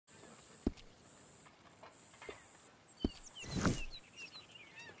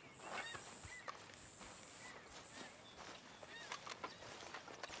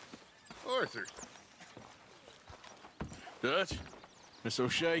Arthur. Dutch? Miss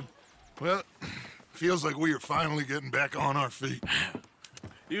O'Shea? Well, feels like we are finally getting back on our feet.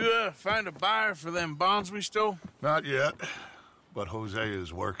 You, find a buyer for them bonds we stole? Not yet, but Jose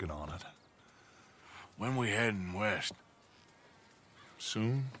is working on it. When we heading west?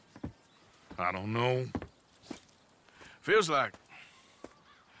 Soon? I don't know. Feels like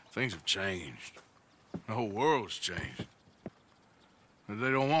things have changed. The whole world's changed. They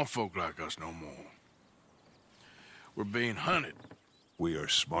don't want folk like us no more. We're being hunted. We are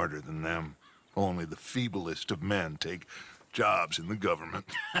smarter than them. Only the feeblest of men take jobs in the government.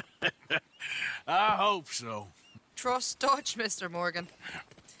 I hope so. Trust Dutch, Mr. Morgan.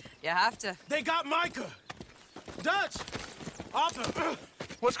 You have to. They got Micah! Dutch! Arthur!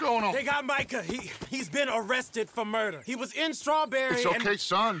 What's going on? They got Micah. He's been arrested for murder. He was in Strawberry. It's okay,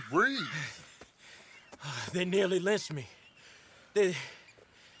 son. Breathe. They nearly lynched me.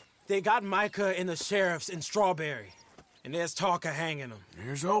 They got Micah and the sheriffs in Strawberry. And there's talk of hanging him.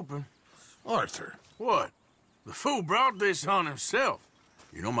 Here's hoping. Arthur. What? The fool brought this on himself.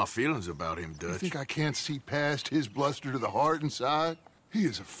 You know my feelings about him, You Dutch. think I can't see past his bluster to the heart inside? He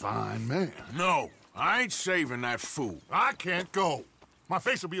is a fine man. No, I ain't saving that fool. I can't go. My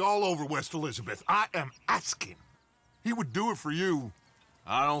face will be all over West Elizabeth. I am asking. He would do it for you.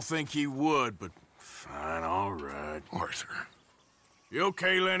 I don't think he would, but fine, all right. Arthur. You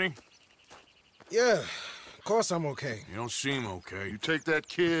okay, Lenny? Yeah, of course I'm okay. You don't seem okay. You take that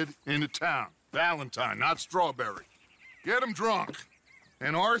kid into town. Valentine, not Strawberry. Get him drunk.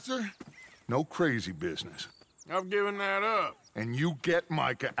 And Arthur, no crazy business. I've given that up. And you get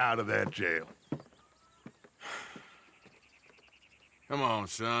Micah out of that jail. Come on,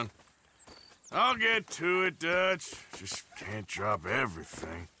 son. I'll get to it, Dutch. Just can't drop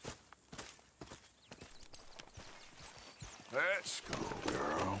everything. Let's go,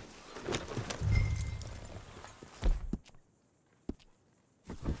 girl.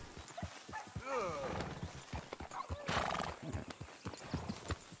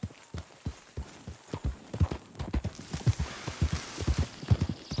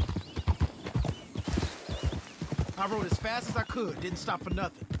 I rode as fast as I could, didn't stop for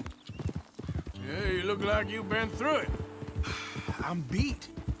nothing. Yeah, you look like you've been through it. I'm beat.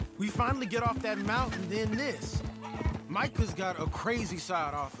 We finally get off that mountain, then this. Micah's got a crazy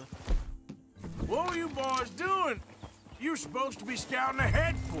side, Arthur. What were you boys doing? You were supposed to be scouting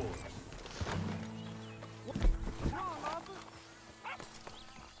ahead for us.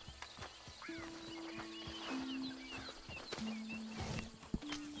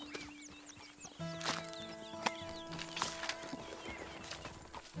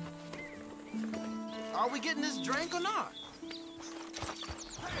 Are we getting this drink or not?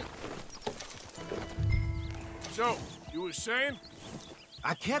 So, you were saying?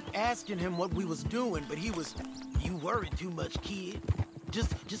 I kept asking him what we was doing, but he was, "You worried too much, kid.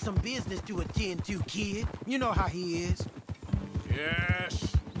 Just some business to attend to, kid. You know how he is."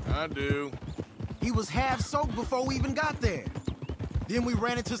 Yes, I do. He was half soaked before we even got there. Then we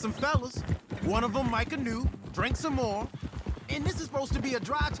ran into some fellas. One of them Micah knew, drank some more. And this is supposed to be a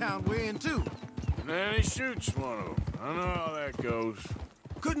dry town we're in, too. And then he shoots one of them. I know how that goes.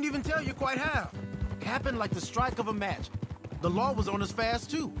 Couldn't even tell you quite how. Happened like the strike of a match. The law was on us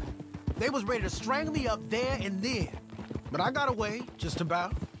fast, too. They was ready to strangle me up there and then. But I got away, just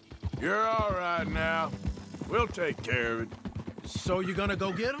about. You're all right now. We'll take care of it. So you gonna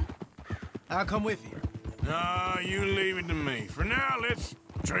go get him? I'll come with you. No, you leave it to me. For now, let's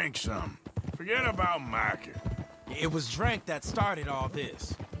drink some. Forget about Micah. It was drink that started all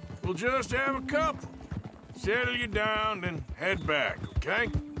this. We'll just have a couple. Settle you down, then head back, okay?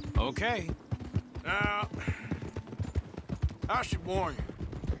 Okay. Now, I should warn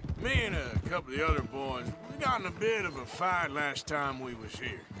you. Me and a couple of the other boys, we got in a bit of a fight last time we was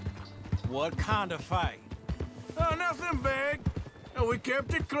here. What kind of fight? Oh, nothing big. No, we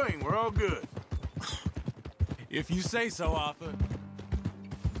kept it clean. We're all good. If you say so, Arthur.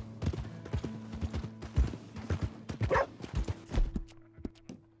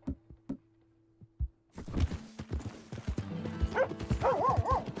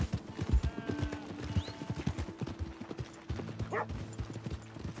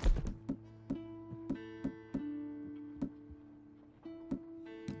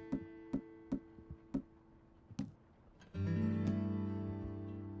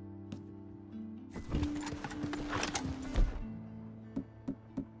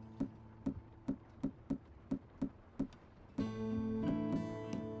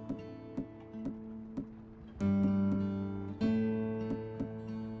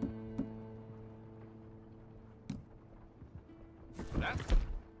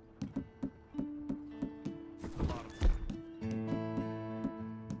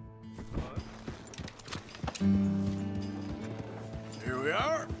 Here we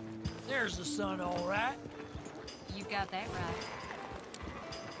are. There's the sun, all right. You got that right.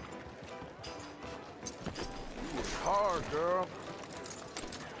 You was hard, girl.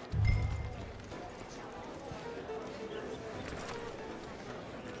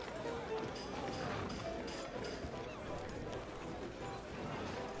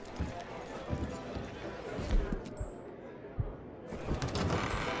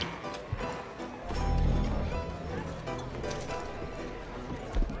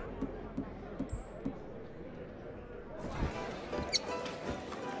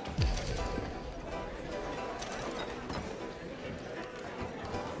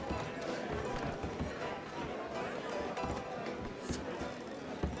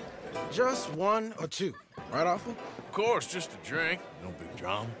 Just one or two, right, Awful? Of course, just a drink. No big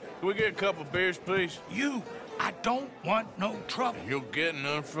drama. Can we get a couple beers, please? I don't want no trouble. You'll get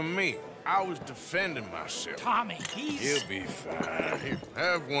none from me. I was defending myself. Tommy, he's... He'll be fine. Here,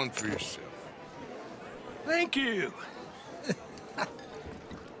 have one for yourself. Thank you.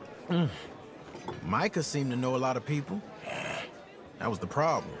 Micah seemed to know a lot of people. That was the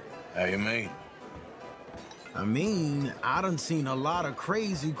problem. How you mean? I mean, I done seen a lot of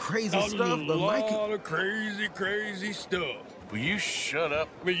crazy stuff, but Micah... A lot of crazy stuff. Will you shut up?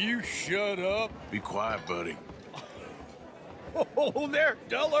 Will you shut up? Be quiet, buddy. Oh, they're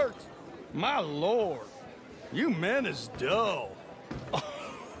dullards. My lord. You men is dull.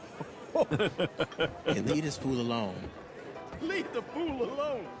 Hey, leave this fool alone. Leave the fool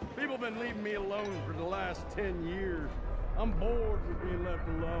alone. People been leaving me alone for the last 10 years. I'm bored with being left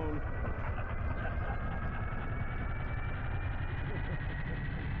alone.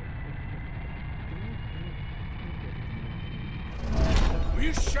 Will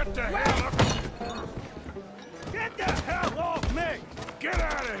you shut the hell up? Get the hell off me! Get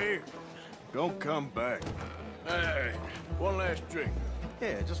out of here! Don't come back. Hey, one last drink.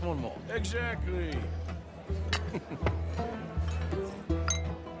 Yeah, just one more. Exactly.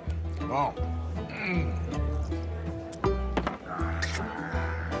 Come on.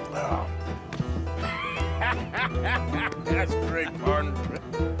 Oh. That's great, partner.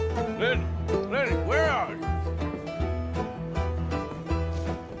 Lenny, where are you?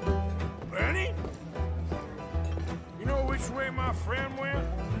 Lenny? You know which way my friend went?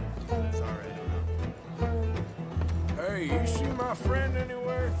 Sorry, I don't know. Hey, you see my friend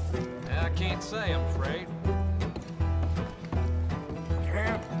anywhere? I can't say, I'm afraid.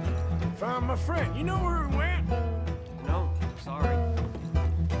 Can't find my friend. You know where he went? No, sorry.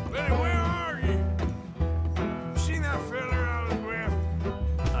 Lenny, where are you? You seen that fella I was with?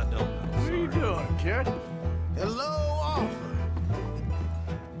 I don't know. What are you doing, kid? Hello, Arthur.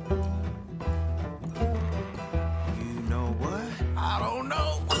 You know what? I don't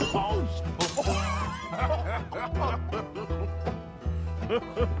know.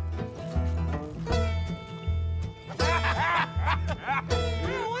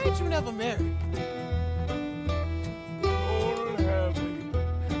 Why ain't you never married? Lord have me.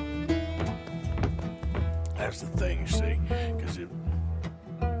 That's the thing, you see, because it...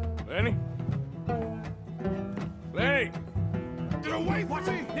 Lenny? Lenny! Get away from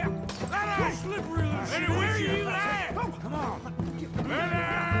me! Now, Lenny! slippery little Lenny, shit. where are you at? Come on.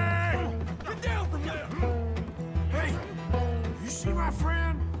 Lenny! Get down from there. Hey, you see my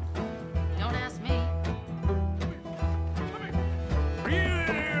friend? Don't ask me. Are you in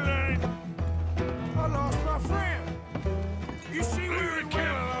here, Lenny? I lost my friend. You see where he went?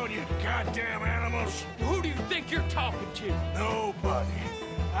 Alone, you goddamn animals. Who do you think you're talking to? Nobody.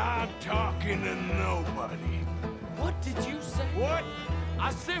 I'm talking to nobody. What did you say? What?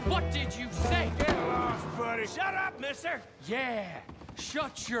 I said, what did you say? Get lost, buddy. Shut up, mister. Yeah,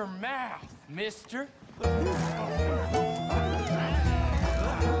 shut your mouth, mister.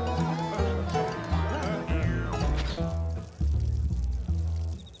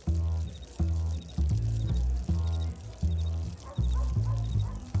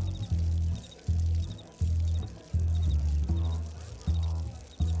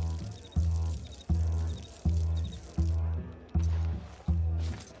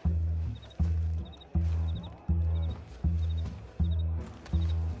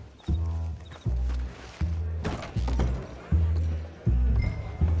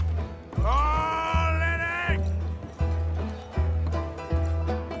 Oh, Lenny!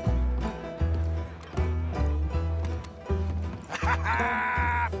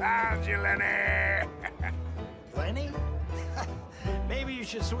 Found you, Lenny! Lenny? Maybe you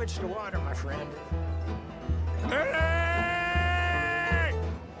should switch to water, my friend. Lenny!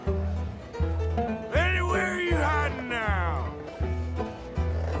 Lenny, where are you hiding now?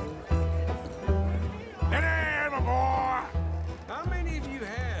 Lenny!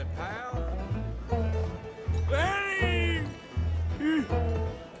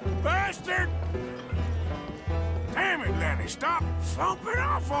 stop slumping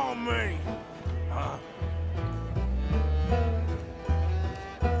off on me! Huh?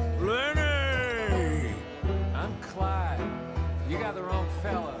 Lenny! I'm Clyde. You got the wrong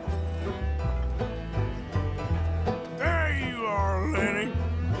fella. There you are, Lenny!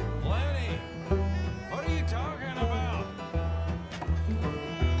 Lenny! What are you talking about?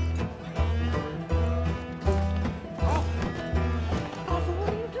 Arthur, what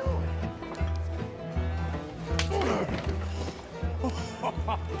are you doing?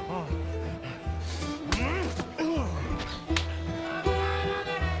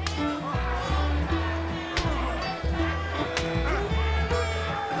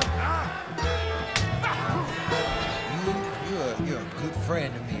 You're a good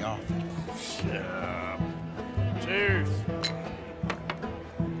friend to me, Arthur. Shut up. Cheers.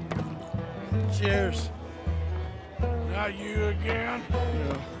 Cheers. Not you again?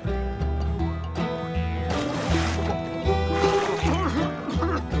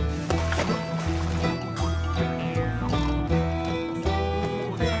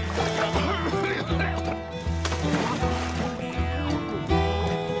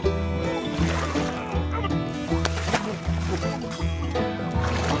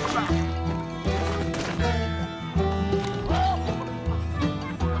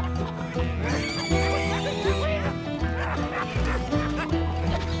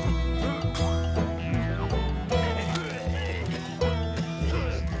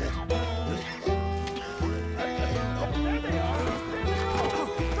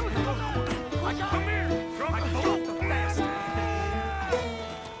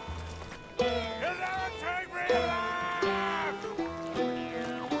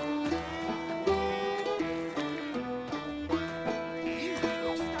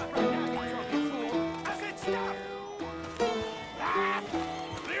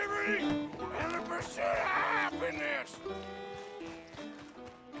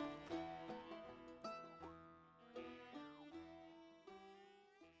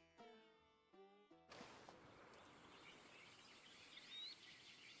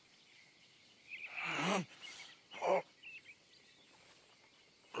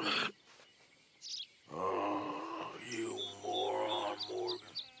 You moron,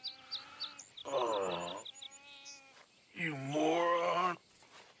 Morgan. You moron.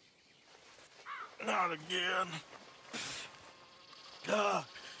 Not again.